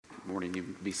Morning, you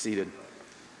can be seated.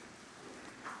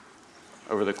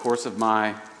 Over the course of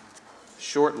my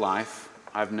short life,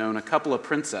 I've known a couple of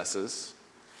princesses.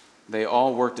 They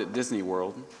all worked at Disney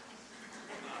World.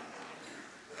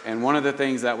 And one of the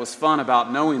things that was fun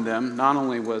about knowing them, not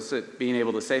only was it being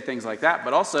able to say things like that,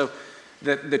 but also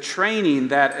that the training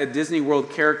that a Disney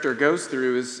World character goes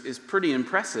through is pretty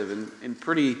impressive and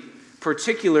pretty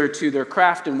particular to their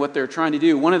craft and what they're trying to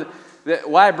do.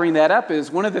 Why I bring that up is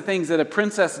one of the things that a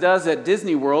princess does at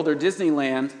Disney World or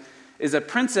Disneyland is a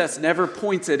princess never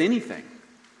points at anything.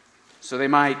 So they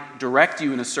might direct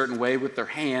you in a certain way with their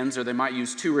hands, or they might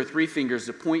use 2 or 3 fingers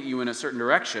to point you in a certain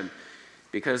direction,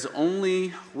 because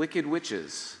only wicked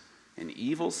witches and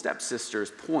evil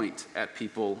stepsisters point at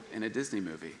people in a Disney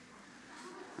movie.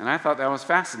 And I thought that was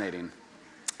fascinating.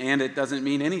 And it doesn't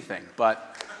mean anything,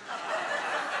 but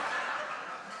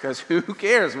because who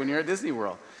cares when you're at Disney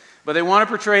World? But they want to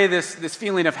portray this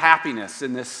feeling of happiness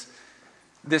and this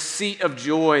seat of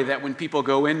joy that when people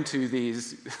go into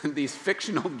these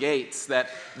fictional gates, that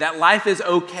life is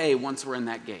okay once we're in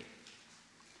that gate.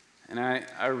 And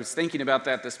I was thinking about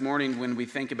that this morning when we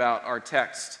think about our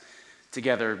text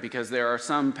together, because there are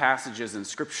some passages in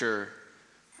Scripture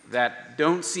that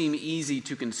don't seem easy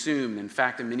to consume. In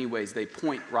fact, in many ways, they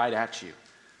point right at you,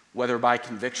 whether by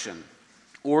conviction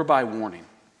or by warning.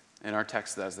 And our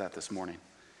text does that this morning.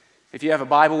 If you have a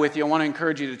Bible with you, I want to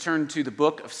encourage you to turn to the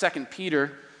book of 2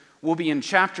 Peter. We'll be in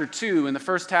chapter 2. In the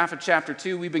first half of chapter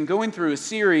 2, we've been going through a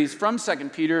series from 2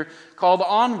 Peter called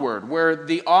Onward, where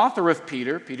the author of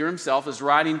Peter himself, is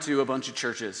writing to a bunch of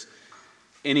churches,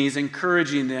 and he's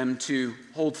encouraging them to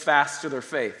hold fast to their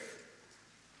faith.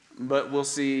 But we'll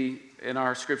see in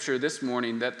our scripture this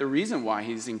morning that the reason why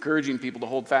he's encouraging people to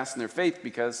hold fast in their faith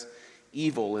because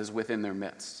evil is within their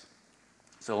midst.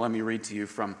 So let me read to you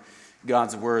from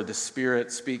God's word. The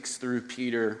Spirit speaks through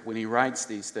Peter when he writes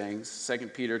these things. 2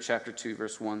 Peter chapter 2,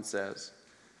 verse 1 says,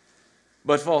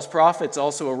 "But false prophets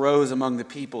also arose among the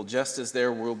people, just as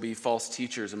there will be false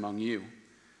teachers among you,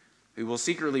 who will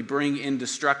secretly bring in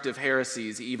destructive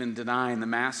heresies, even denying the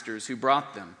masters who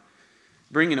brought them,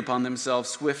 bringing upon themselves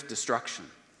swift destruction.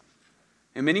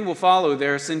 And many will follow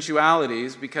their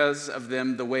sensualities. Because of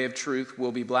them the way of truth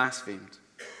will be blasphemed.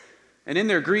 And in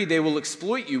their greed they will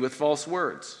exploit you with false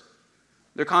words.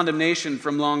 Their condemnation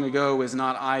from long ago is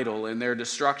not idle, and their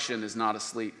destruction is not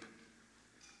asleep.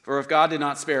 For if God did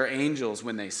not spare angels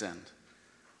when they sinned,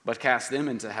 but cast them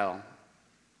into hell,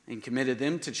 and committed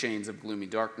them to chains of gloomy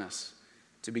darkness,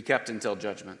 to be kept until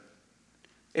judgment.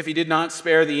 If he did not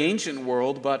spare the ancient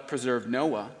world, but preserved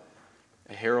Noah,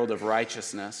 a herald of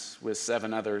righteousness, with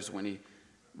 7 others when he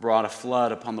brought a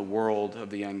flood upon the world of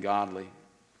the ungodly.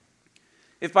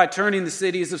 If by turning the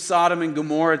cities of Sodom and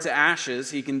Gomorrah to ashes,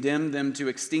 he condemned them to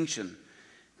extinction,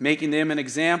 making them an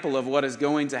example of what is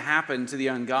going to happen to the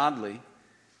ungodly,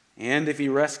 and if he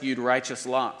rescued righteous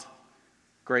Lot,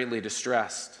 greatly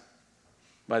distressed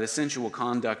by the sensual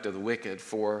conduct of the wicked,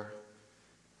 for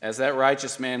as that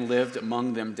righteous man lived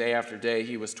among them day after day,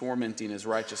 he was tormenting his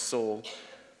righteous soul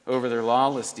over their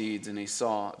lawless deeds, and he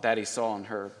saw and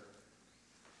heard.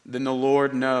 Then the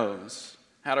Lord knows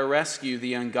how to rescue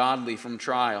the ungodly from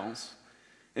trials,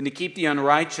 and to keep the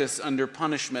unrighteous under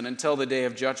punishment until the day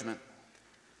of judgment,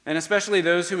 and especially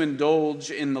those who indulge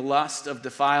in the lust of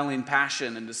defiling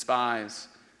passion and despise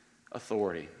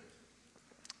authority."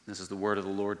 This is the word of the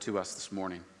Lord to us this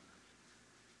morning.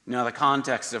 Now, the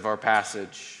context of our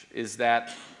passage is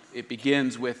that it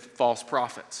begins with false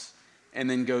prophets and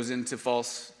then goes into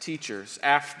false teachers.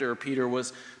 After Peter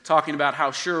was talking about how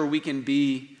sure we can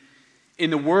be in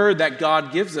the word that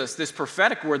God gives us, this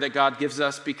prophetic word that God gives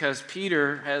us, because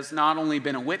Peter has not only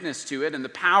been a witness to it and the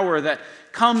power that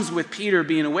comes with Peter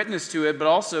being a witness to it, but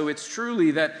also it's truly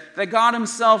that God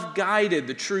himself guided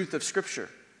the truth of Scripture.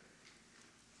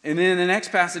 And then in the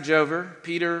next passage over,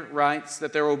 Peter writes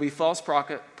that there will be false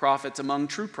prophets among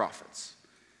true prophets.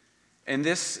 And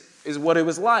this is what it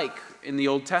was like in the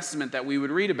Old Testament that we would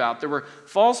read about. There were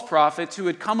false prophets who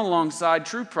had come alongside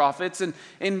true prophets, and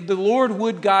the Lord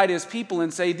would guide his people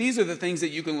and say, these are the things that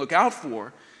you can look out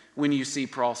for when you see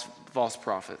false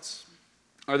prophets.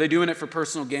 Are they doing it for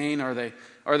personal gain? Are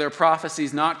their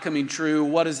prophecies not coming true?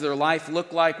 What does their life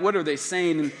look like? What are they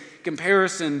saying in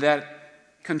comparison that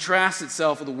contrasts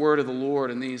itself with the word of the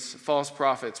Lord? And these false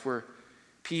prophets were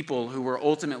people who were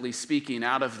ultimately speaking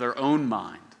out of their own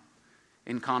mind,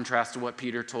 in contrast to what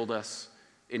Peter told us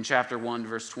in chapter 1,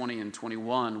 verse 20 and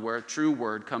 21, where a true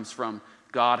word comes from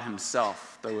God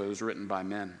himself, though it was written by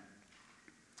men.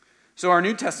 So our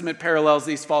New Testament parallels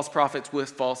these false prophets with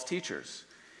false teachers.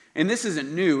 And this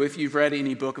isn't new if you've read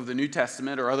any book of the New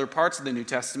Testament or other parts of the New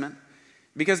Testament.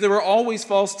 because there were always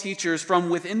false teachers from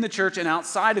within the church and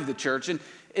outside of the church. And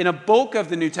a bulk of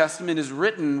the New Testament is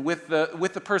written with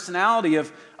the personality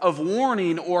of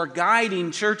warning or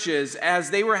guiding churches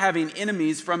as they were having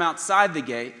enemies from outside the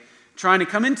gate trying to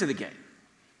come into the gate.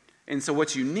 And so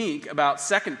what's unique about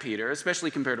 2 Peter,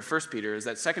 especially compared to 1 Peter, is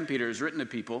that 2 Peter is written to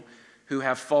people who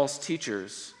have false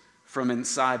teachers from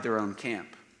inside their own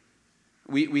camp.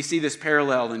 We see this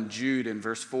parallel in Jude in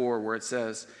verse 4 where it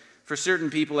says, "For certain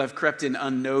people have crept in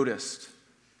unnoticed,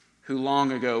 who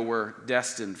long ago were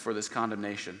destined for this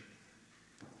condemnation."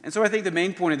 And so I think the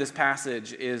main point of this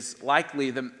passage is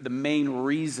likely the main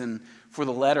reason for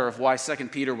the letter of why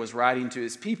 2 Peter was writing to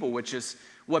his people, which is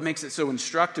what makes it so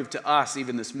instructive to us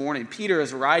even this morning. Peter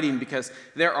is writing because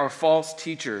there are false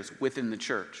teachers within the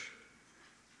church.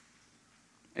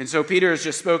 And so Peter has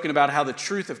just spoken about how the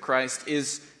truth of Christ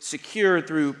is secured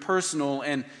through personal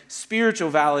and spiritual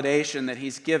validation that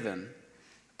he's given.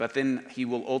 But then he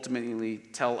will ultimately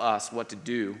tell us what to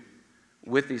do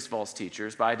with these false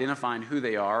teachers by identifying who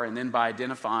they are and then by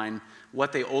identifying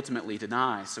what they ultimately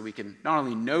deny, so we can not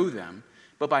only know them,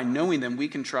 but by knowing them, we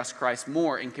can trust Christ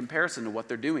more in comparison to what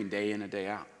they're doing day in and day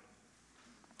out.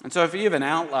 And so if you have an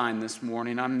outline this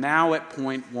morning, I'm now at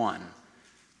point 1,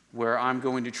 where I'm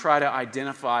going to try to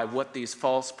identify what these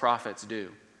false prophets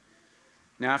do.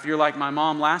 Now, if you're like my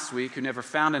mom last week who never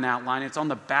found an outline, it's on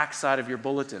the back side of your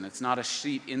bulletin. It's not a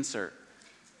sheet insert.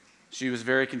 She was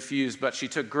very confused, but she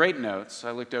took great notes.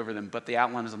 I looked over them, but the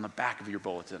outline is on the back of your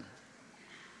bulletin.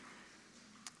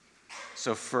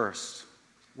 So first,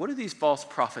 what do these false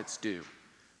prophets do?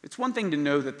 It's one thing to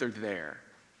know that they're there,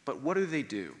 but what do they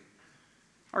do?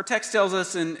 Our text tells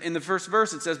us in the first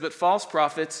verse, it says, "But false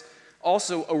prophets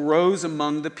also arose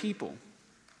among the people."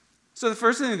 So the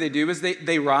first thing that they do is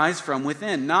they rise from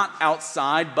within, not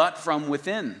outside, but from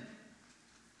within.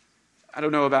 I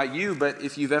don't know about you, but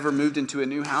if you've ever moved into a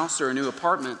new house or a new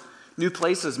apartment, new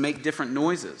places make different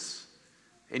noises.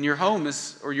 And your home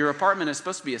or your apartment is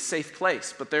supposed to be a safe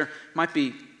place, but there might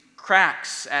be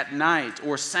cracks at night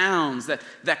or sounds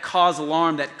that cause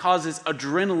alarm, that causes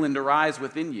adrenaline to rise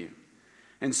within you.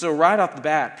 And so right off the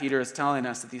bat, Peter is telling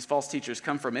us that these false teachers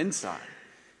come from inside.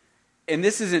 And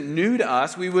this isn't new to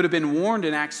us. We would have been warned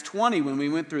in Acts 20 when we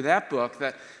went through that book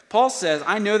that Paul says,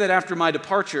 "I know that after my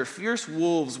departure, fierce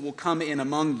wolves will come in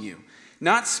among you,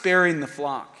 not sparing the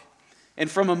flock. And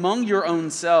from among your own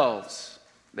selves,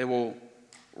 they will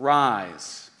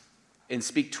rise and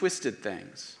speak twisted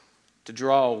things to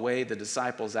draw away the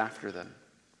disciples after them."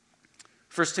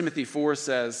 1 Timothy 4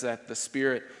 says that the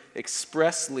Spirit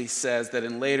expressly says that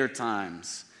in later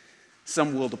times,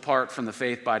 some will depart from the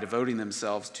faith by devoting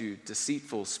themselves to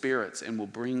deceitful spirits and will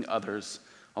bring others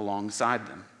alongside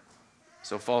them.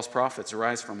 So false prophets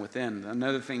arise from within.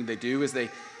 Another thing they do is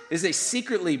they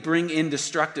secretly bring in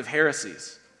destructive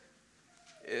heresies.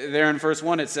 There in verse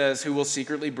 1 it says, "Who will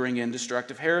secretly bring in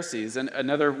destructive heresies." And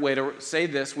another way to say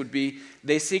this would be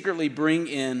they secretly bring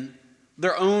in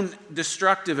their own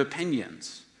destructive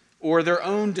opinions or their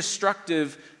own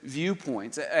destructive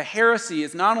viewpoints. A heresy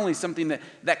is not only something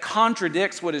that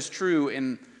contradicts what is true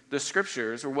in the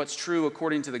scriptures or what's true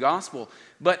according to the gospel,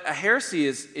 but a heresy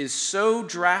is so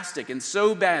drastic and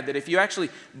so bad that if you actually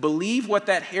believe what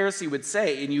that heresy would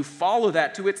say and you follow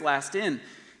that to its last end,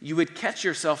 you would catch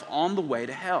yourself on the way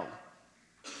to hell.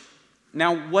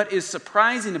 Now, what is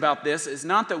surprising about this is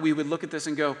not that we would look at this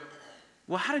and go,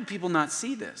 well, how did people not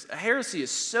see this? A heresy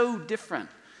is so different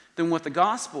than what the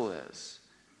gospel is.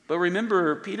 But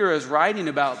remember, Peter is writing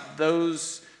about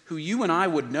those who you and I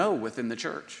would know within the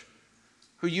church,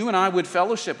 who you and I would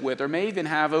fellowship with or may even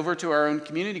have over to our own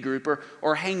community group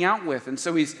or hang out with. And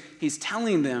so he's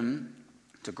telling them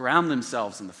to ground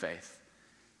themselves in the faith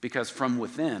because from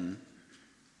within,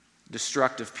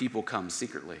 destructive people come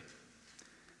secretly.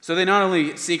 So they not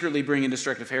only secretly bring in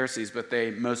destructive heresies, but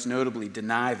they most notably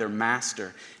deny their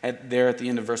master. There at the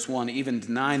end of verse 1, even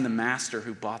denying the master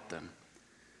who bought them.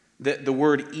 The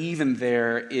word even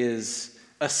there is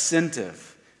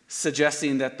assentive,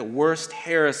 suggesting that the worst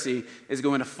heresy is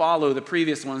going to follow the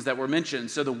previous ones that were mentioned.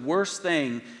 So the worst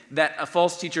thing that a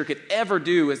false teacher could ever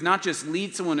do is not just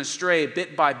lead someone astray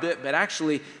bit by bit, but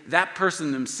actually that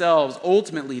person themselves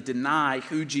ultimately deny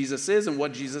who Jesus is and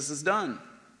what Jesus has done.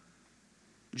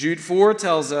 Jude 4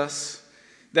 tells us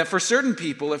that for certain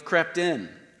people have crept in,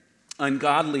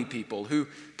 ungodly people who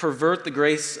pervert the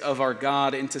grace of our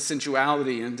God into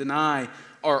sensuality and deny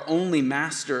our only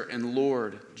Master and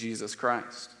Lord, Jesus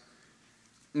Christ.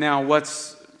 Now,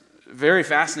 what's very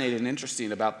fascinating and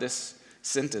interesting about this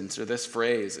sentence or this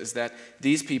phrase is that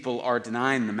these people are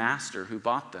denying the Master who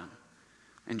bought them.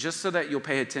 And just so that you'll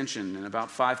pay attention in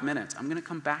about 5 minutes, I'm going to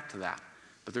come back to that.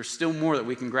 But there's still more that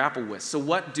we can grapple with. So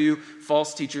what do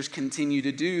false teachers continue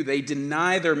to do? They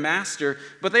deny their master,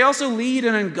 but they also lead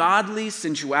in ungodly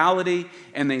sensuality,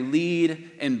 and they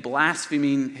lead in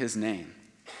blaspheming his name.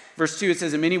 Verse 2, it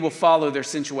says, and many will follow their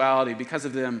sensuality. Because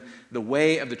of them, the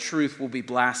way of the truth will be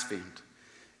blasphemed.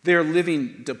 They're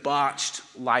living debauched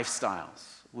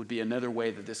lifestyles, would be another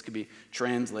way that this could be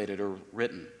translated or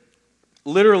written.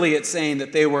 Literally, it's saying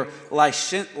that they were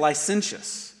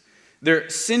licentious.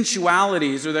 Their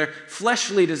sensualities or their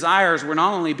fleshly desires were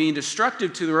not only being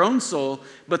destructive to their own soul,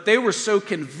 but they were so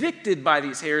convicted by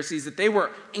these heresies that they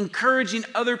were encouraging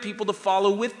other people to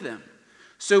follow with them.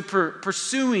 So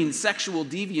pursuing sexual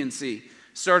deviancy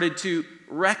started to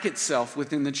wreak itself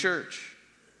within the church.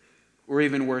 Or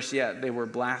even worse yet, they were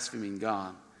blaspheming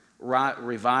God,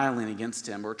 reviling against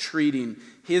him, or treating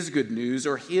his good news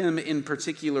or him in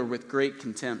particular with great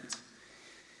contempt.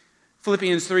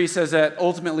 Philippians 3 says that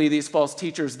ultimately these false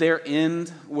teachers, their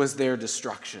end was their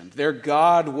destruction. Their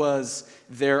God was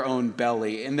their own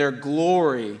belly, and their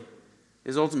glory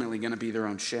is ultimately going to be their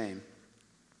own shame.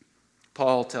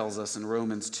 Paul tells us in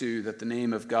Romans 2 that the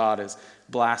name of God is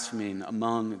blaspheming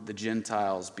among the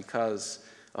Gentiles because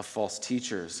of false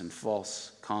teachers and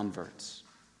false converts.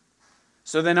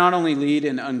 So they not only lead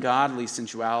in ungodly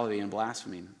sensuality and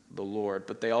blaspheming the Lord,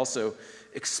 but they also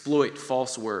exploit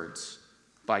false words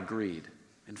by greed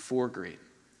and for greed.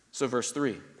 So verse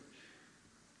 3,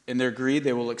 in their greed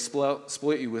they will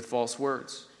exploit you with false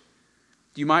words.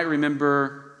 You might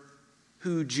remember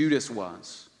who Judas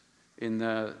was in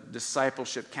the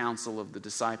discipleship council of the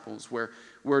disciples,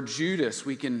 where Judas,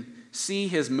 we can see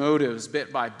his motives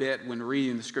bit by bit when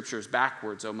reading the scriptures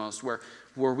backwards almost,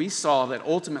 where we saw that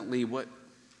ultimately what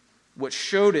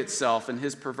showed itself in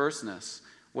his perverseness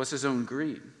was his own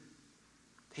greed.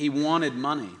 He wanted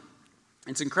money.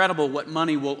 It's incredible what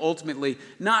money will ultimately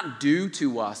not do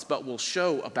to us, but will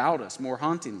show about us more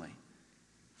hauntingly.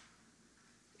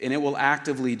 And it will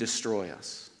actively destroy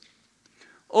us.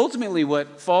 Ultimately,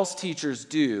 what false teachers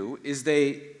do is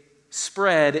they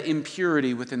spread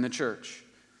impurity within the church.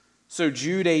 So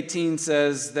Jude 18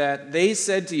 says that they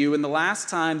said to you, in the last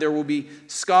time there will be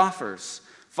scoffers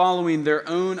following their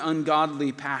own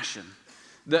ungodly passion.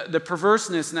 The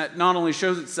perverseness that not only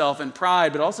shows itself in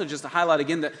pride, but also just to highlight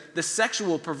again that the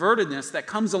sexual pervertedness that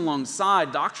comes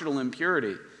alongside doctrinal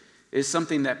impurity is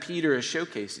something that Peter is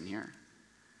showcasing here.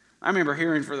 I remember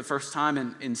hearing for the first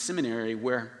time in seminary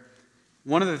where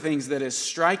one of the things that is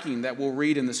striking that we'll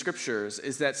read in the scriptures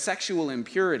is that sexual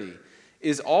impurity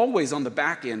is always on the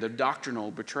back end of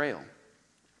doctrinal betrayal.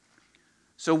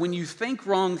 So when you think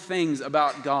wrong things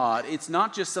about God, it's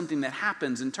not just something that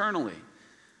happens internally,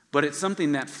 but it's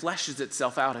something that fleshes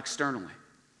itself out externally.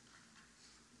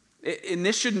 And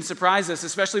this shouldn't surprise us,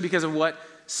 especially because of what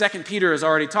 2 Peter has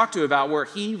already talked to about, where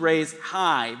he raised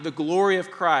high the glory of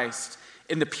Christ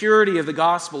in the purity of the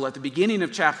gospel at the beginning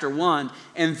of chapter 1.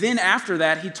 And then after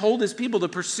that, he told his people to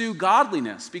pursue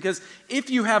godliness. Because if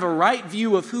you have a right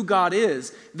view of who God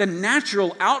is, the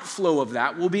natural outflow of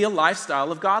that will be a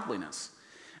lifestyle of godliness.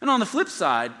 And on the flip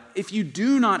side, if you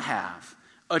do not have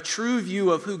a true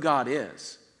view of who God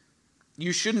is,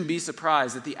 you shouldn't be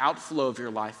surprised that the outflow of your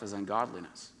life is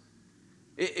ungodliness.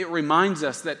 It reminds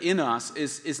us that in us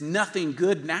is nothing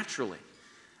good naturally.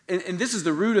 And this is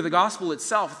the root of the gospel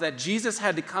itself, that Jesus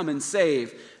had to come and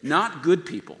save not good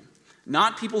people,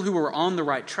 not people who were on the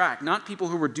right track, not people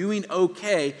who were doing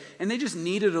okay, and they just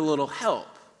needed a little help.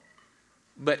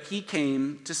 But he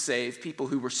came to save people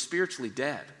who were spiritually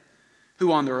dead,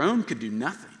 who on their own could do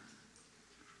nothing.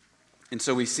 And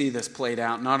so we see this played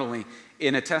out not only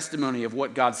in a testimony of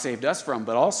what God saved us from,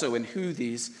 but also in who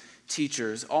these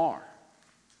teachers are.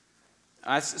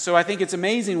 So I think it's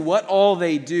amazing what all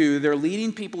they do. They're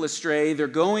leading people astray. They're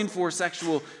going for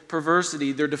sexual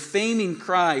perversity. They're defaming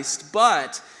Christ.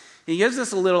 But he gives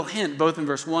us a little hint, both in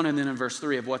verse 1 and then in verse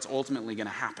 3, of what's ultimately going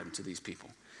to happen to these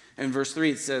people. In verse 3,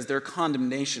 it says, their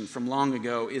condemnation from long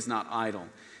ago is not idle,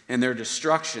 and their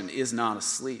destruction is not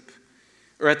asleep.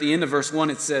 Or at the end of verse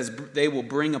 1, it says, they will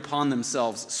bring upon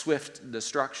themselves swift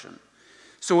destruction.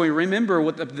 So we remember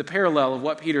what the parallel of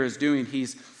what Peter is doing.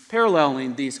 He's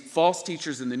paralleling these false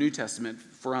teachers in the New Testament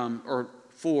from, or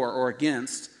for, or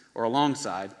against, or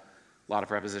alongside, a lot of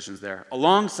prepositions there,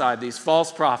 alongside these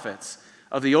false prophets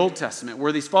of the Old Testament,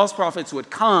 where these false prophets would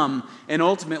come and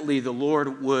ultimately the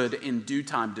Lord would in due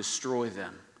time destroy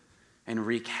them and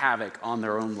wreak havoc on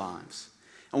their own lives.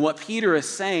 And what Peter is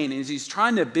saying is he's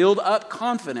trying to build up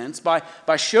confidence by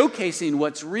showcasing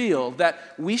what's real, that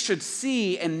we should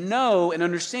see and know and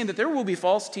understand that there will be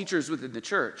false teachers within the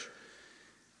church,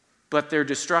 but their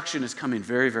destruction is coming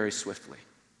very, very swiftly.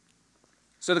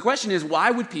 So the question is,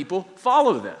 why would people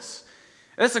follow this?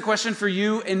 That's a question for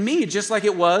you and me, just like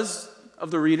it was of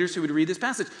the readers who would read this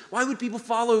passage. Why would people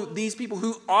follow these people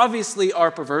who obviously are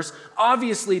perverse,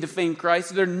 obviously defame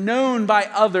Christ? They're known by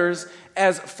others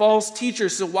as false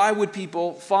teachers, so why would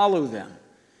people follow them?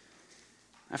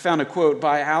 I found a quote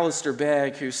by Alistair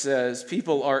Begg who says,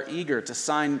 "People are eager to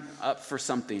sign up for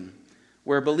something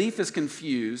where belief is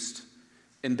confused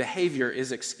and behavior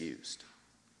is excused.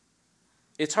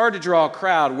 It's hard to draw a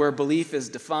crowd where belief is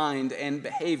defined and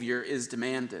behavior is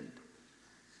demanded.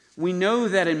 We know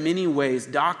that in many ways,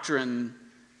 doctrine,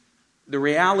 the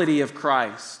reality of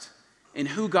Christ, and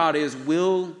who God is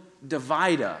will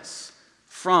divide us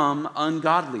from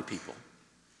ungodly people.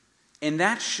 And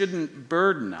that shouldn't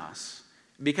burden us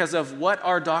because of what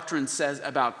our doctrine says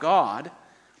about God,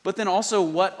 but then also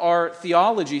what our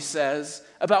theology says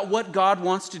about what God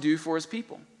wants to do for his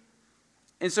people.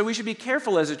 And so we should be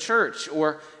careful as a church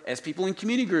or as people in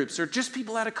community groups or just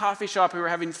people at a coffee shop who are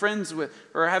having friends with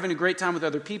or having a great time with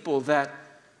other people that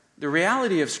the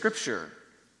reality of Scripture,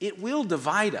 it will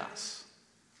divide us.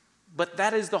 But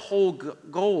that is the whole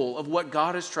goal of what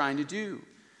God is trying to do.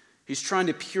 He's trying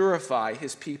to purify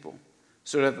his people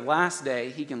so that the last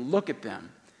day he can look at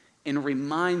them and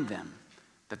remind them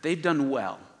that they've done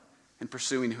well in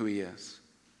pursuing who he is.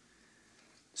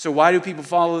 So why do people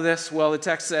follow this? Well, the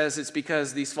text says it's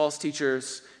because these false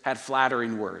teachers had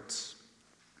flattering words.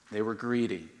 They were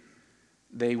greedy.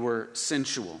 They were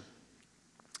sensual.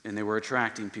 And they were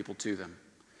attracting people to them.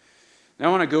 Now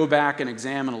I want to go back and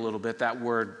examine a little bit that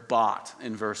word bought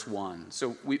in verse 1.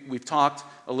 So we've talked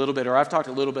a little bit, or I've talked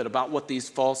a little bit about what these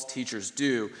false teachers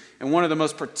do. And one of the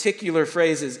most particular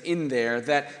phrases in there,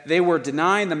 that they were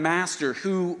denying the master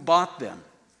who bought them.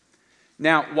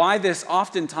 Now, why this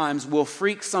oftentimes will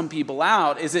freak some people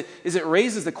out is it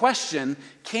raises the question,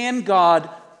 can God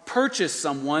purchase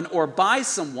someone or buy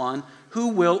someone who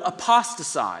will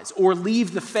apostatize or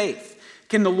leave the faith?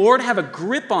 Can the Lord have a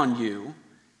grip on you,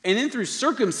 and then through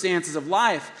circumstances of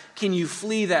life, can you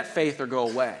flee that faith or go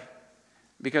away?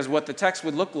 Because what the text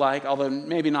would look like, although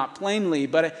maybe not plainly,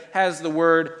 but it has the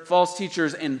word false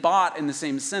teachers and bought in the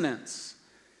same sentence.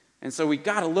 And so we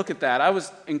got to look at that. I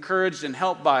was encouraged and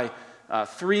helped by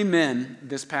three men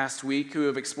this past week who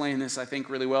have explained this, I think,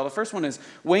 really well. The first one is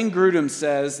Wayne Grudem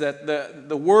says that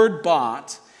the word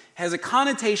bought has a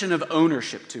connotation of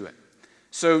ownership to it.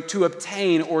 So to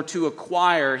obtain or to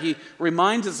acquire, he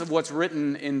reminds us of what's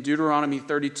written in Deuteronomy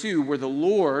 32, where the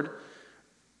Lord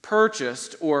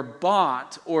purchased or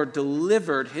bought or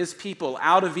delivered his people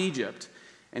out of Egypt.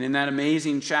 And in that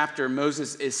amazing chapter,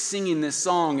 Moses is singing this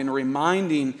song and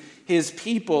reminding his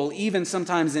people, even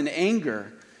sometimes in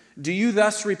anger, do you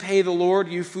thus repay the Lord,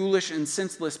 you foolish and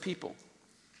senseless people?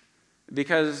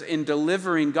 Because in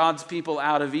delivering God's people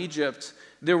out of Egypt,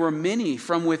 there were many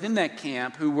from within that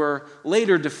camp who were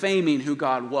later defaming who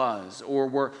God was or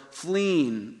were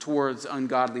fleeing towards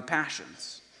ungodly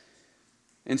passions.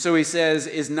 And so he says,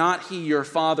 is not he your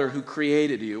father who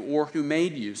created you or who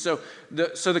made you? So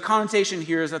the connotation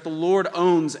here is that the Lord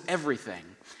owns everything.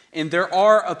 And there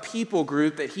are a people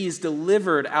group that he's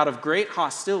delivered out of great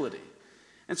hostility.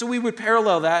 And so we would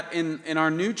parallel that in our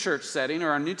new church setting or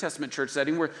our New Testament church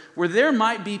setting where there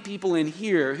might be people in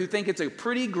here who think it's a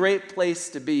pretty great place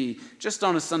to be just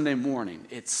on a Sunday morning.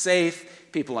 It's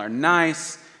safe, people are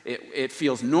nice, it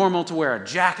feels normal to wear a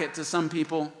jacket to some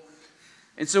people.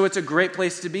 And so it's a great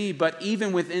place to be, but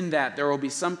even within that there will be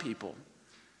some people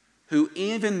who,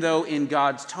 even though in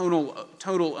God's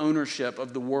total ownership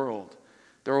of the world,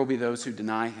 there will be those who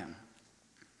deny him.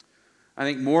 I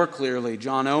think more clearly,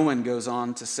 John Owen goes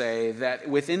on to say that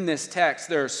within this text,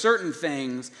 there are certain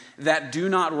things that do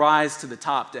not rise to the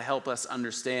top to help us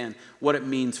understand what it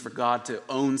means for God to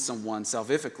own someone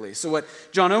salvifically. So what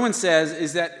John Owen says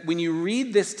is that when you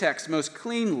read this text most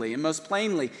cleanly and most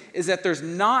plainly, is that there's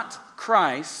not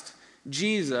Christ,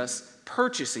 Jesus,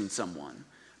 purchasing someone,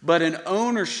 but an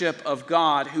ownership of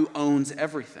God who owns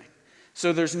everything.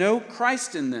 So there's no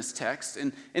Christ in this text.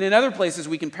 And in other places,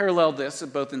 we can parallel this,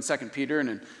 both in 2 Peter and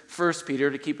in 1 Peter,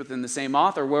 to keep within the same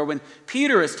author, where when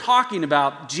Peter is talking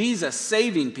about Jesus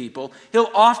saving people,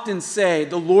 he'll often say,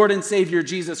 the Lord and Savior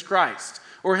Jesus Christ.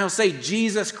 Or he'll say,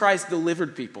 Jesus Christ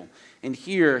delivered people. And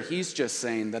here, he's just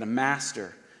saying that a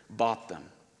master bought them.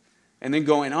 And then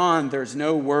going on, there's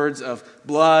no words of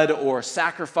blood or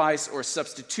sacrifice or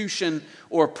substitution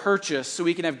or purchase, so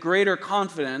we can have greater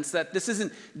confidence that this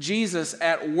isn't Jesus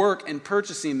at work and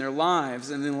purchasing their lives.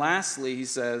 And then lastly, he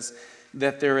says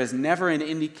that there is never in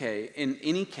any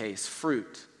case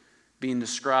fruit being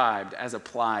described as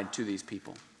applied to these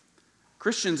people.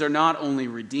 Christians are not only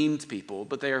redeemed people,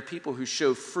 but they are people who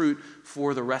show fruit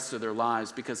for the rest of their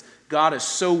lives because God has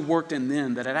so worked in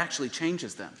them that it actually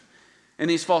changes them. And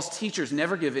these false teachers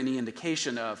never give any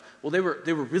indication of, well, they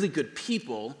were really good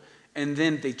people, and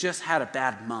then they just had a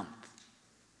bad month.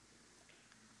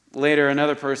 Later,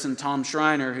 another person, Tom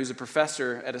Schreiner, who's a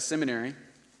professor at a seminary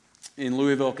in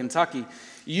Louisville, Kentucky,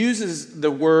 uses the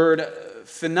word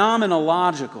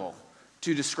phenomenological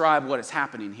to describe what is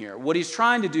happening here. What he's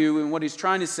trying to do and what he's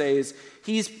trying to say is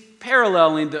he's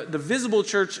paralleling the visible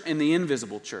church and the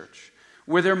invisible church,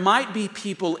 where there might be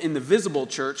people in the visible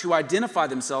church who identify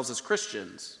themselves as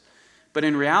Christians, but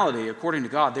in reality, according to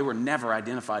God, they were never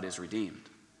identified as redeemed.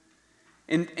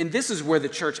 And this is where the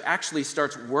church actually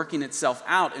starts working itself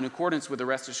out in accordance with the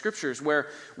rest of Scriptures, where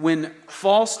when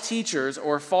false teachers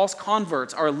or false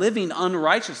converts are living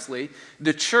unrighteously,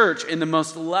 the church, in the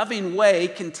most loving way,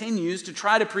 continues to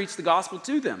try to preach the gospel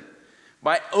to them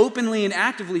by openly and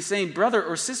actively saying, brother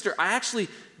or sister, I actually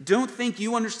don't think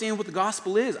you understand what the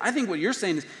gospel is. I think what you're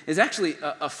saying is actually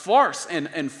a farce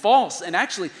and false, and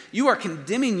actually you are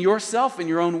condemning yourself in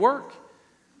your own work.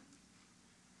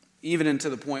 Even into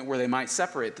the point where they might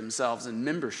separate themselves in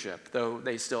membership, though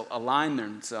they still align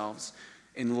themselves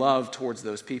in love towards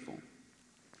those people.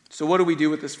 So what do we do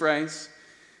with this phrase?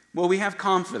 Well, we have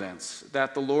confidence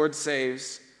that the Lord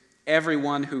saves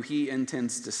everyone who he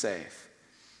intends to save,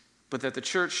 but that the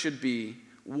church should be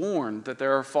warned that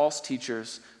there are false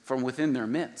teachers from within their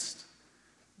midst.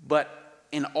 But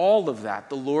in all of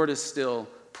that, the Lord is still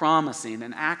promising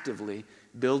and actively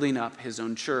building up his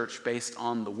own church based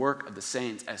on the work of the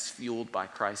saints as fueled by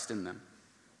Christ in them.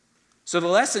 So the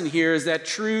lesson here is that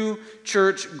true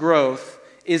church growth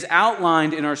is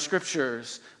outlined in our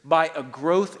scriptures by a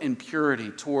growth in purity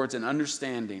towards an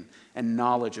understanding and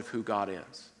knowledge of who God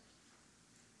is.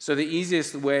 So the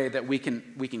easiest way that we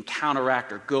can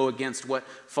counteract or go against what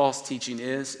false teaching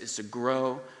is to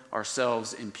grow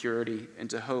ourselves in purity and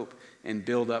to hope and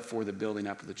build up for the building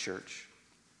up of the church.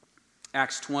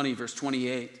 Acts 20, verse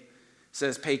 28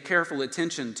 says, pay careful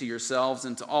attention to yourselves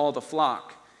and to all the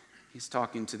flock. He's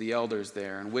talking to the elders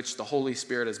there, in which the Holy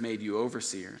Spirit has made you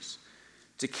overseers,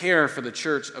 to care for the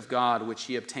church of God, which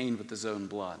he obtained with his own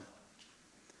blood.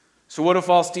 So what do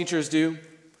false teachers do?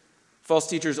 False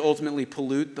teachers ultimately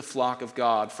pollute the flock of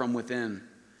God from within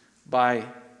by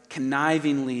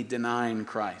connivingly denying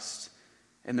Christ.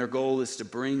 And their goal is to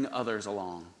bring others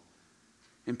along.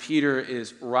 And Peter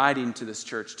is writing to this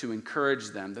church to encourage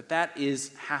them that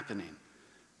is happening.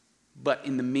 But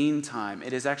in the meantime,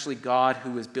 it is actually God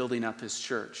who is building up his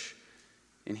church,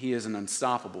 and he is an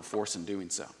unstoppable force in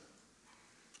doing so.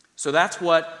 So that's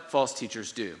what false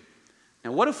teachers do.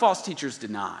 Now, what do false teachers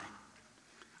deny?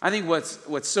 I think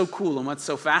what's so cool and what's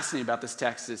so fascinating about this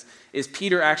text is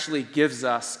Peter actually gives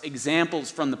us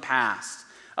examples from the past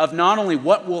of not only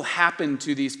what will happen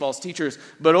to these false teachers,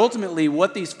 but ultimately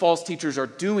what these false teachers are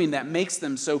doing that makes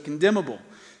them so condemnable.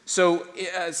 So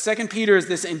 2 Peter is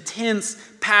this intense,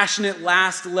 passionate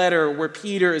last letter where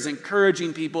Peter is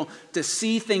encouraging people to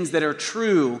see things that are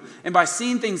true. And by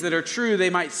seeing things that are true, they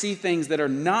might see things that are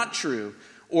not true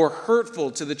or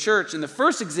hurtful to the church. And the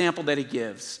first example that he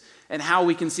gives and how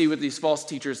we can see what these false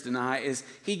teachers deny is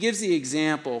he gives the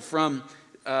example from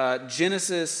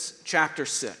Genesis chapter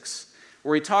 6.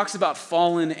 Where he talks about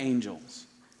fallen angels.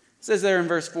 It says there in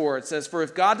verse 4, it says, for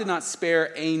if God did not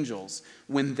spare angels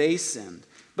when they sinned,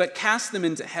 but cast them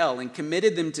into hell and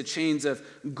committed them to chains of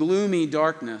gloomy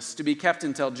darkness to be kept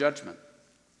until judgment.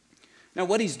 Now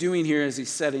what he's doing here is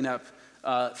he's setting up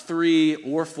 3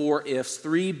 or 4 ifs,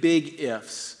 3 big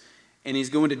ifs, and he's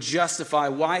going to justify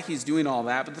why he's doing all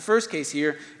that. But the first case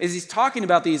here is he's talking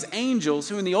about these angels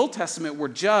who in the Old Testament were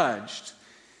judged.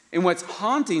 And what's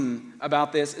haunting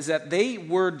about this is that they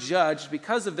were judged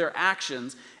because of their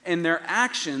actions, and their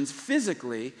actions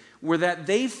physically were that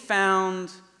they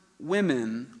found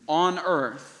women on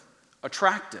earth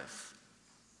attractive.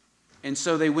 And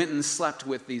so they went and slept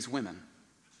with these women.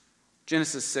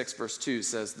 Genesis 6 verse 2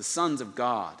 says, the sons of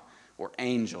God, or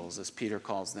angels as Peter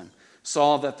calls them,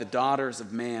 saw that the daughters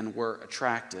of man were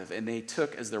attractive, and they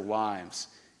took as their wives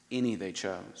any they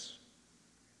chose.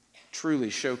 Truly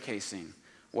showcasing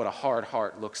what a hard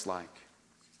heart looks like.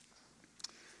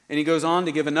 And he goes on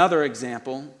to give another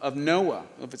example of Noah.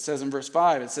 If it says in verse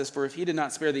 5, it says, for if he did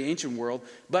not spare the ancient world,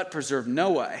 but preserved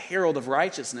Noah, a herald of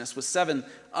righteousness, with 7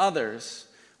 others,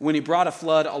 when he brought a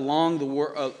flood upon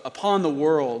the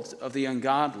world of the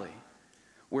ungodly.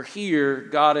 Where here,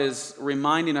 God is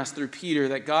reminding us through Peter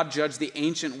that God judged the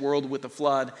ancient world with a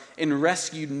flood and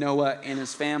rescued Noah and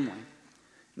his family.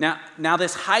 Now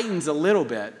this heightens a little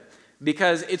bit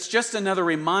because it's just another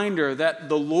reminder that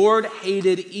the Lord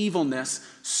hated evilness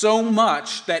so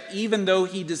much that even though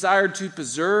he desired to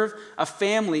preserve a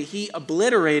family, he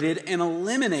obliterated and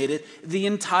eliminated the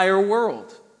entire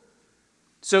world.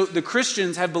 So the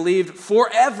Christians have believed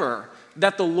forever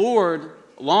that the Lord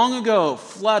long ago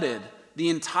flooded the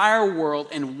entire world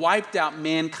and wiped out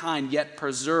mankind, yet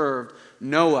preserved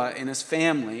Noah and his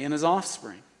family and his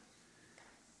offspring.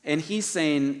 And he's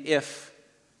saying, if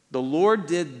the Lord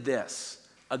did this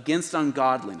against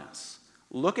ungodliness,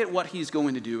 look at what he's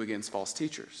going to do against false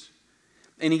teachers.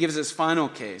 And he gives his final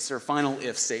case, or final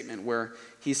if statement, where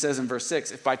he says in verse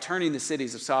 6, if by turning the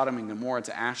cities of Sodom and Gomorrah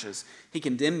to ashes, he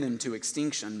condemned them to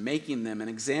extinction, making them an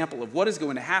example of what is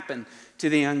going to happen to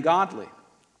the ungodly.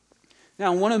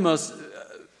 Now, one of the most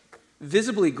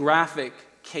visibly graphic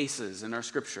cases in our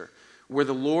scripture where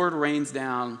the Lord rains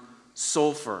down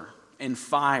sulfur and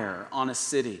fire on a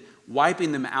city,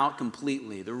 wiping them out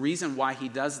completely. The reason why he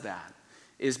does that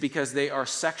is because they are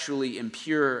sexually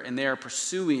impure and they are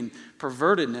pursuing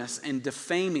pervertedness and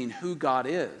defaming who God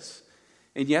is.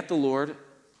 And yet the Lord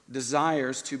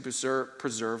desires to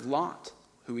preserve Lot,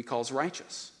 who he calls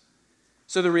righteous.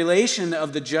 So the relation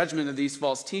of the judgment of these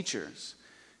false teachers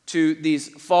to these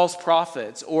false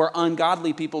prophets or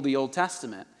ungodly people of the Old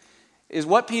Testament is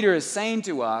what Peter is saying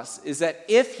to us is that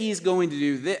if he's going to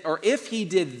do this, or if he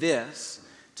did this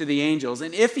to the angels,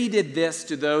 and if he did this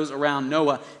to those around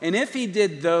Noah, and if he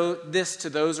did this to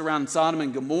those around Sodom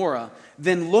and Gomorrah,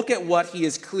 then look at what he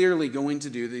is clearly going to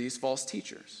do to these false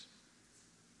teachers.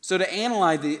 So to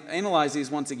analyze these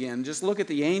once again, just look at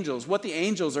the angels. What the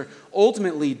angels are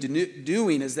ultimately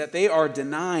doing is that they are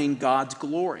denying God's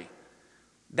glory.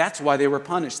 That's why they were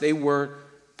punished. They were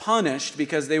punished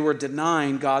because they were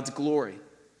denying God's glory.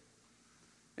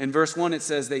 In verse 1 it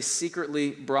says they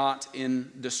secretly brought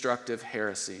in destructive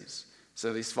heresies.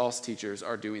 So these false teachers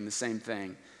are doing the same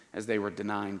thing as they were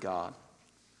denying God.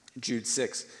 Jude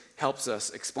 6 helps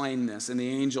us explain this. And the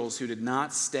angels who did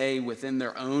not stay within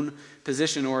their own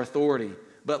position or authority,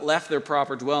 but left their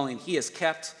proper dwelling, he has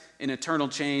kept in eternal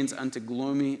chains unto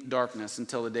gloomy darkness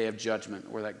until the day of judgment,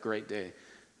 or that great day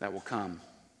that will come.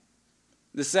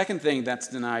 The second thing that's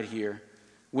denied here,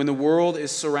 when the world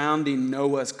is surrounding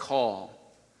Noah's call,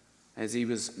 as he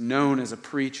was known as a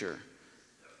preacher,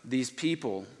 these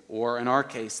people, or in our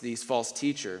case, these false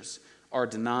teachers, are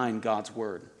denying God's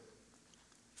word.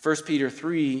 1 Peter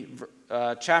 3,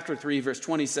 chapter 3, verse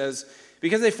 20 says,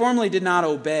 because they formerly did not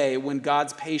obey when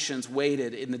God's patience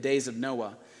waited in the days of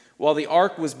Noah, while the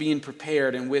ark was being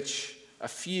prepared, in which a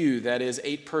few, that is,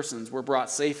 8 persons, were brought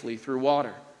safely through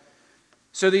water.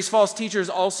 So these false teachers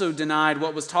also denied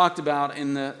what was talked about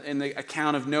in the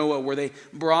account of Noah, where they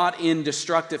brought in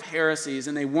destructive heresies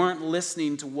and they weren't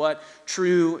listening to what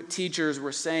true teachers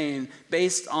were saying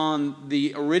based on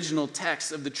the original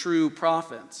text of the true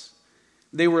prophets.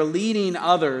 They were leading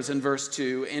others, in verse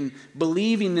 2, and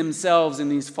believing themselves in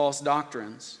these false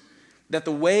doctrines, that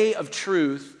the way of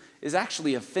truth is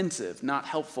actually offensive, not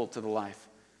helpful to the life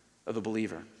of the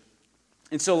believer.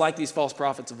 And so like these false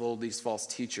prophets of old, these false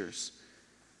teachers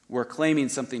were claiming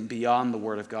something beyond the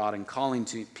Word of God and calling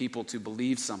people to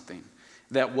believe something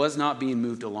that was not being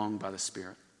moved along by the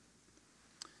Spirit.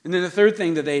 And then the third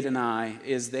thing that they deny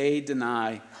is they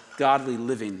deny godly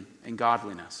living and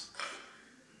godliness.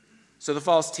 So the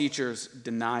false teachers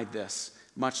denied this,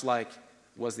 much like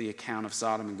was the account of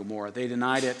Sodom and Gomorrah. They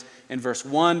denied it in verse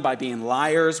 1 by being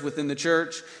liars within the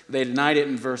church. They denied it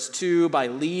in verse 2 by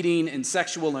leading in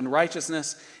sexual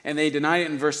unrighteousness. And they denied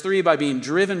it in verse 3 by being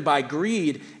driven by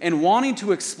greed and wanting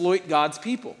to exploit God's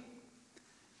people.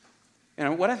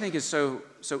 And what I think is so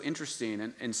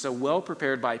interesting and so well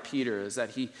prepared by Peter is that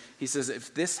he says,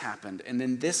 if this happened, and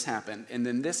then this happened, and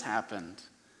then this happened,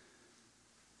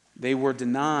 they were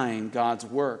denying God's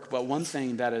work. But one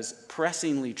thing that is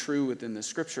pressingly true within the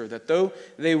scripture, that though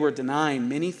they were denying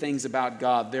many things about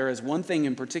God, there is one thing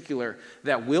in particular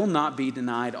that will not be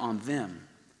denied on them.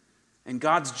 And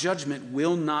God's judgment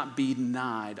will not be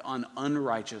denied on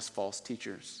unrighteous false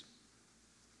teachers.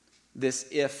 This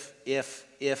if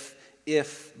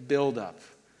buildup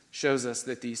shows us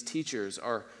that these teachers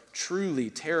are truly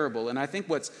terrible. And I think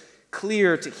what's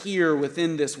clear to hear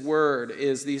within this word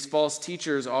is these false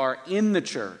teachers are in the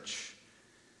church,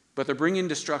 but they're bringing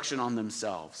destruction on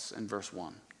themselves in verse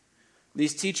 1.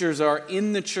 These teachers are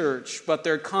in the church, but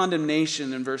their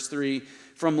condemnation in verse 3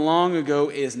 from long ago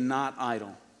is not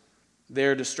idle.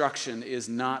 Their destruction is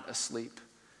not asleep.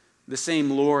 The same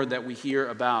Lord that we hear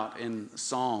about in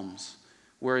Psalms,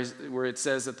 where it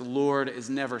says that the Lord is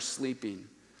never sleeping.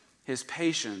 His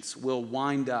patience will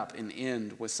wind up and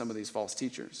end with some of these false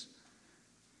teachers.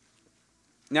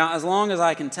 Now, as long as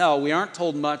I can tell, we aren't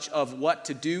told much of what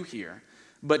to do here,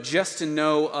 but just to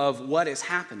know of what is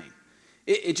happening.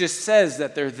 It just says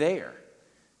that they're there.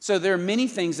 So there are many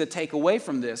things that take away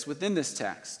from this within this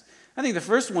text. I think the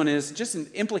first one is just an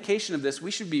implication of this.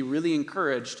 We should be really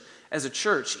encouraged as a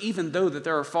church, even though that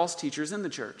there are false teachers in the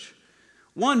church.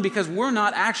 One, because we're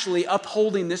not actually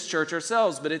upholding this church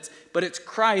ourselves, but it's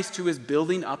Christ who is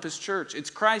building up his church. It's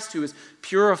Christ who is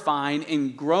purifying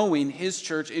and growing his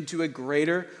church into a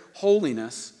greater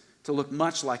holiness to look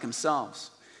much like himself.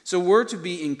 So we're to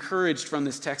be encouraged from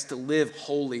this text to live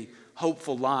holy,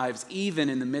 hopeful lives, even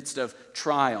in the midst of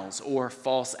trials or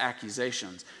false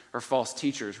accusations or false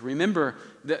teachers. Remember,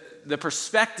 the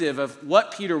perspective of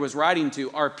what Peter was writing to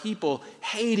are people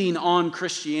hating on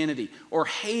Christianity or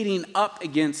hating up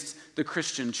against the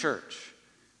Christian church.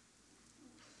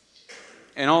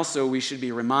 And also, we should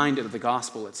be reminded of the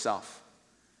gospel itself,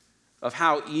 of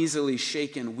how easily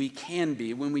shaken we can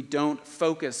be when we don't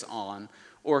focus on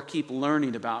or keep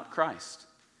learning about Christ.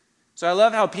 So I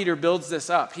love how Peter builds this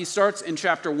up. He starts in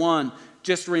chapter 1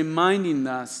 just reminding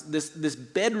us this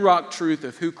bedrock truth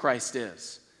of who Christ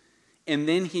is. And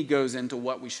then he goes into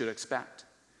what we should expect.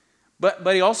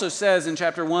 But he also says in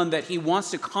chapter 1 that he wants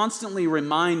to constantly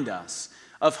remind us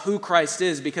of who Christ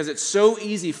is because it's so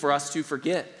easy for us to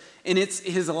forget. And it's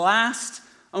his last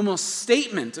almost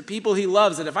statement to people he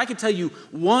loves that if I could tell you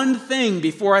one thing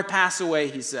before I pass away,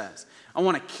 he says, I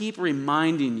want to keep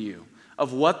reminding you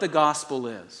of what the gospel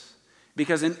is.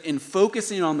 Because in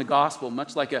focusing on the gospel,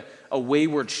 much like a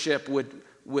wayward ship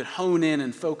would hone in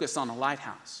and focus on a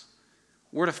lighthouse,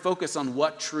 we're to focus on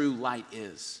what true light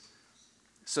is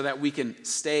so that we can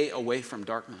stay away from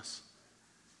darkness.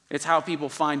 It's how people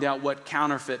find out what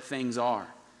counterfeit things are.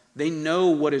 They know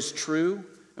what is true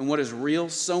and what is real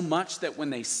so much that when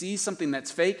they see something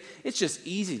that's fake, it's just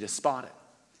easy to spot it.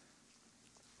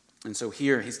 And so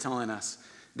here he's telling us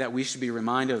that we should be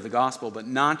reminded of the gospel, but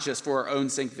not just for our own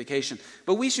sanctification.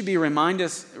 But we should be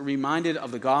reminded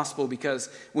of the gospel because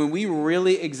when we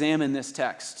really examine this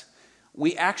text,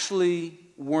 we actually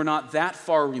were not that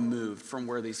far removed from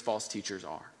where these false teachers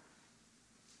are.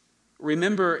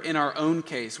 Remember, in our own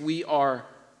case, we are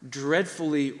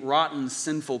dreadfully rotten,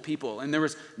 sinful people, and there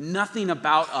was nothing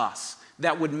about us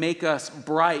that would make us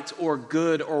bright or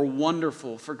good or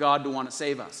wonderful for God to want to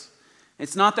save us.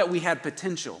 It's not that we had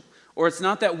potential, or it's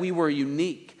not that we were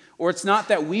unique, or it's not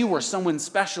that we were someone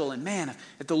special, and man,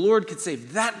 if the Lord could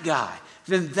save that guy,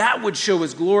 then that would show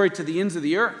his glory to the ends of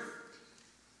the earth.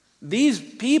 These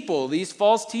people, these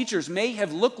false teachers, may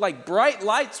have looked like bright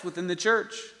lights within the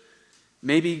church,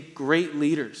 maybe great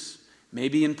leaders,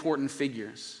 maybe important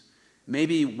figures,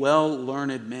 maybe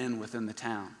well-learned men within the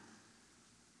town,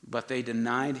 but they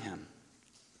denied him.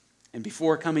 And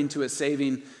before coming to a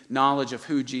saving knowledge of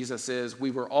who Jesus is, we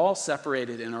were all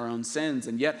separated in our own sins.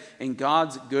 And yet, in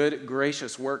God's good,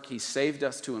 gracious work, he saved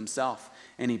us to himself.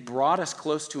 And he brought us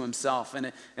close to himself.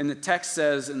 And the text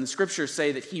says, and the scriptures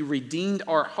say that he redeemed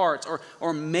our hearts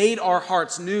or made our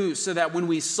hearts new so that when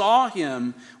we saw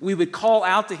him, we would call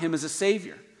out to him as a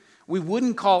Savior. We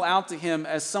wouldn't call out to him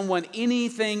as someone,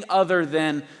 anything other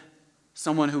than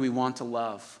someone who we want to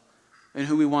love and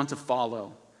who we want to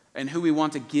follow, and who we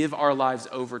want to give our lives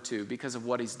over to because of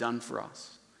what he's done for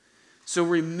us. So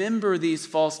remember these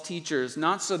false teachers,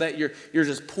 not so that you're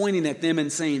just pointing at them and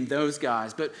saying those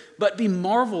guys, but be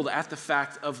marveled at the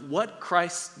fact of what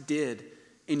Christ did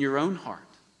in your own heart.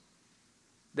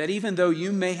 That even though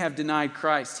you may have denied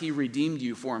Christ, he redeemed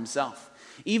you for himself.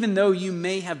 Even though you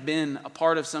may have been a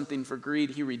part of something for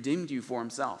greed, he redeemed you for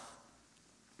himself.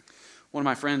 One of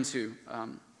my friends who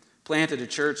planted a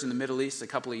church in the Middle East a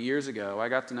couple of years ago. I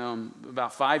got to know him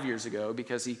about 5 years ago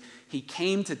because he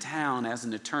came to town as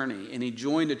an attorney and he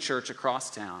joined a church across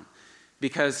town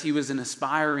because he was an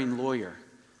aspiring lawyer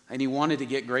and he wanted to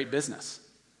get great business.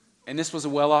 And this was a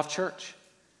well-off church.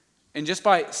 And just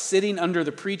by sitting under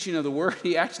the preaching of the word,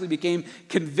 he actually became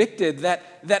convicted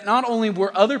that not only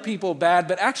were other people bad,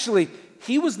 but actually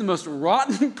he was the most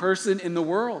rotten person in the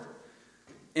world.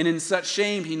 And in such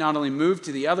shame, he not only moved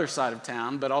to the other side of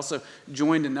town, but also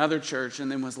joined another church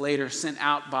and then was later sent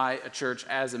out by a church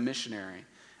as a missionary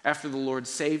after the Lord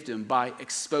saved him by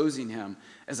exposing him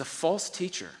as a false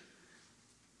teacher,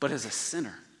 but as a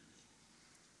sinner.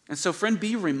 And so, friend,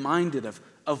 be reminded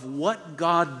of what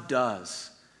God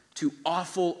does to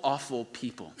awful, awful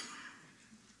people.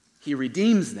 He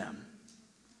redeems them,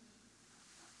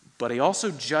 but he also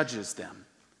judges them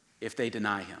if they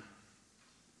deny him.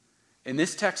 And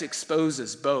this text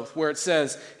exposes both, where it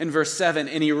says in verse 7,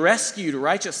 and he rescued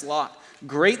righteous Lot,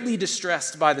 greatly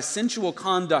distressed by the sensual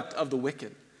conduct of the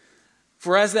wicked.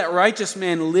 For as that righteous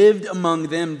man lived among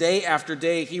them day after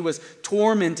day, he was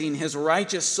tormenting his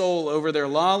righteous soul over their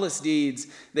lawless deeds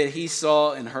that he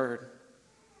saw and heard.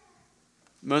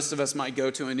 Most of us might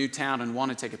go to a new town and want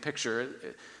to take a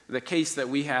picture. The case that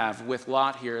we have with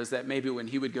Lot here is that maybe when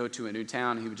he would go to a new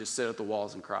town, he would just sit at the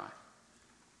walls and cry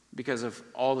because of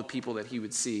all the people that he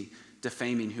would see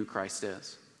defaming who Christ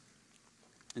is.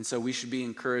 And so we should be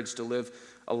encouraged to live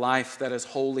a life that is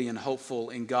holy and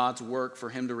hopeful in God's work for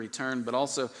him to return, but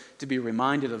also to be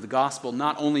reminded of the gospel,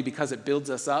 not only because it builds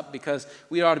us up, because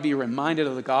we ought to be reminded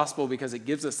of the gospel because it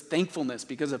gives us thankfulness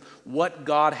because of what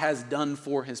God has done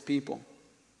for his people.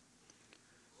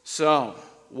 So,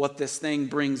 what this thing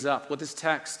brings up, what this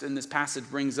text and this passage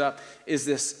brings up, is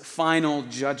this final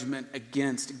judgment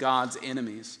against God's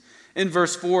enemies. In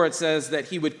verse 4, it says that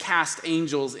he would cast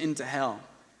angels into hell.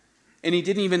 And he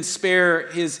didn't even spare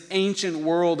his ancient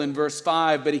world in verse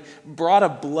 5, but he brought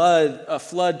a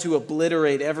flood to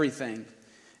obliterate everything.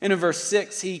 And in verse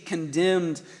 6, he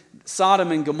condemned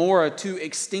Sodom and Gomorrah to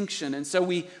extinction. And so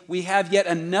we have yet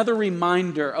another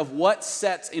reminder of what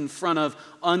sets in front of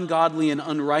ungodly and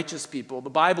unrighteous people.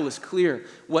 The Bible is clear.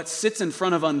 What sits in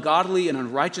front of ungodly and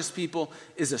unrighteous people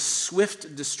is a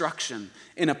swift destruction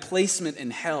and a placement in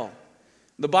hell.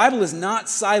 The Bible is not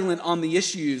silent on the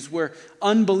issues where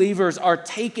unbelievers are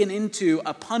taken into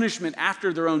a punishment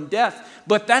after their own death,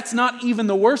 but that's not even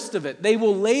the worst of it. They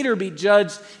will later be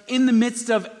judged in the midst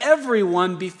of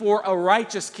everyone before a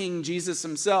righteous king, Jesus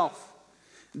himself.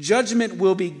 Judgment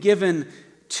will be given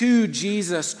to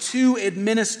Jesus to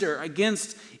administer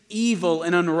against evil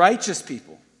and unrighteous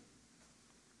people.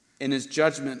 And his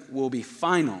judgment will be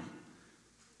final.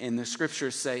 And the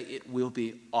scriptures say it will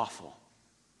be awful.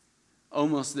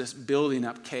 Almost this building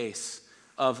up case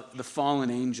of the fallen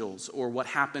angels or what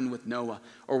happened with Noah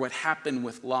or what happened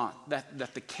with Lot.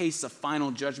 That the case of final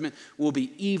judgment will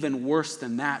be even worse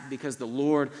than that because the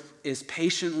Lord is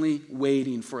patiently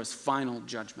waiting for his final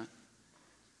judgment.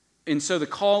 And so the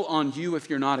call on you, if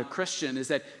you're not a Christian, is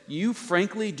that you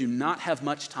frankly do not have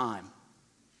much time.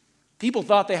 People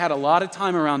thought they had a lot of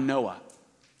time around Noah,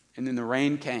 and then the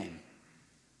rain came.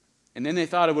 And then they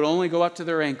thought it would only go up to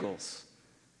their ankles.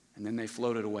 And then they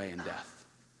floated away in death.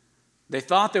 They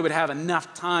thought they would have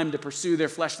enough time to pursue their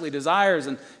fleshly desires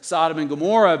in Sodom and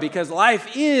Gomorrah because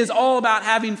life is all about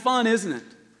having fun, isn't it?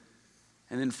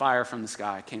 And then fire from the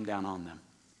sky came down on them.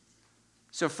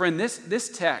 So friend, this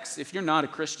text, if you're not a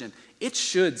Christian, it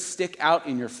should stick out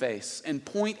in your face and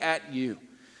point at you.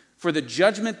 For the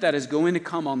judgment that is going to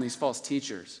come on these false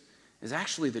teachers is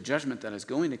actually the judgment that is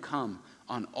going to come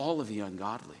on all of the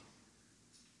ungodly.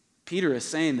 Peter is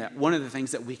saying that one of the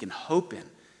things that we can hope in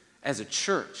as a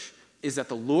church is that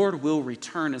the Lord will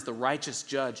return as the righteous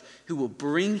judge who will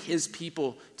bring his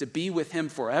people to be with him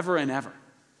forever and ever.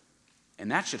 And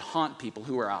that should haunt people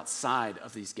who are outside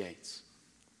of these gates.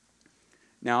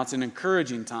 Now, it's an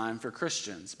encouraging time for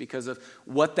Christians because of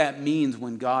what that means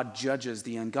when God judges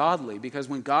the ungodly. Because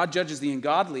when God judges the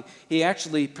ungodly, he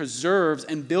actually preserves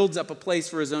and builds up a place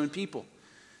for his own people.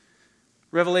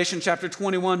 Revelation chapter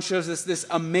 21 shows us this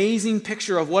amazing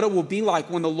picture of what it will be like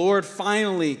when the Lord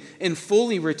finally and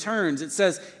fully returns. It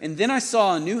says, "And then I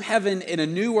saw a new heaven and a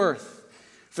new earth.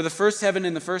 For the first heaven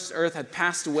and the first earth had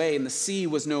passed away, and the sea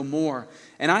was no more.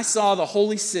 And I saw the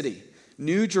holy city,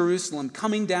 New Jerusalem,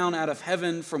 coming down out of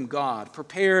heaven from God,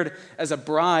 prepared as a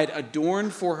bride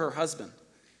adorned for her husband.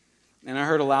 And I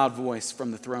heard a loud voice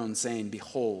from the throne saying,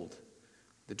 'Behold,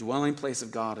 the dwelling place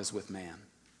of God is with man.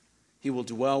 He will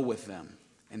dwell with them,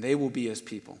 and they will be his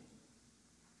people.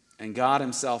 And God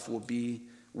himself will be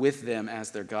with them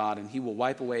as their God, and he will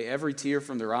wipe away every tear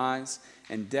from their eyes,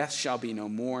 and death shall be no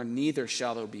more, neither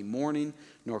shall there be mourning,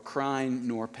 nor crying,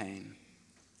 nor pain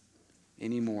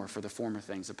anymore, for the former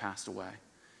things have passed away.'"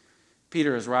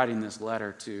 Peter is writing this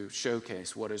letter to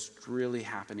showcase what is really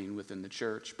happening within the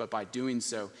church, but by doing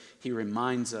so, he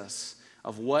reminds us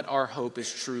of what our hope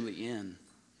is truly in,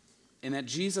 and that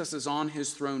Jesus is on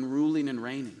his throne ruling and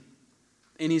reigning,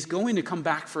 and he's going to come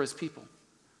back for his people.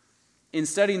 In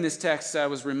studying this text, I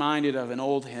was reminded of an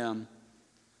old hymn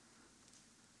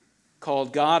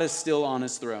called "God is Still on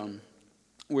His Throne,"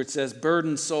 where it says,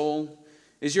 "Burdened soul,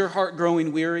 is your heart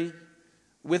growing weary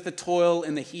with the toil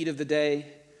and the heat of the day?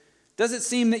 Does it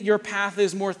seem that your path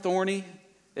is more thorny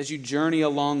as you journey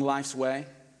along life's way?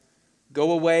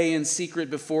 Go away in secret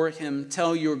before him,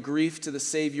 tell your grief to the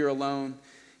Savior alone.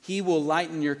 He will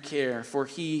lighten your care, for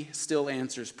he still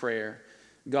answers prayer.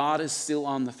 God is still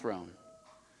on the throne.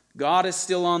 God is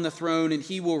still on the throne, and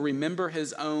he will remember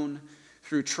his own.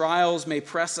 Through trials may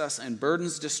press us and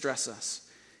burdens distress us,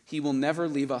 he will never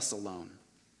leave us alone.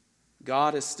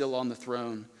 God is still on the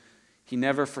throne. He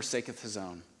never forsaketh his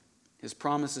own. His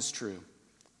promise is true.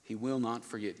 He will not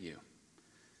forget you.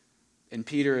 And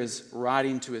Peter is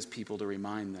writing to his people to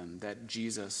remind them that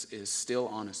Jesus is still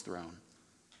on his throne,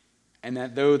 and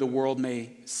that though the world may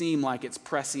seem like it's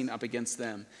pressing up against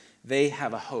them, they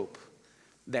have a hope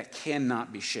that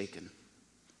cannot be shaken.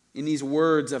 In these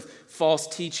words of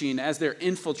false teaching, as they're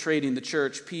infiltrating the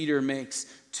church, Peter makes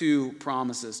two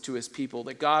promises to his people: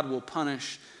 that God will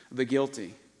punish the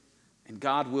guilty, and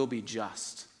God will be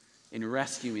just in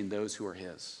rescuing those who are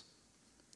his.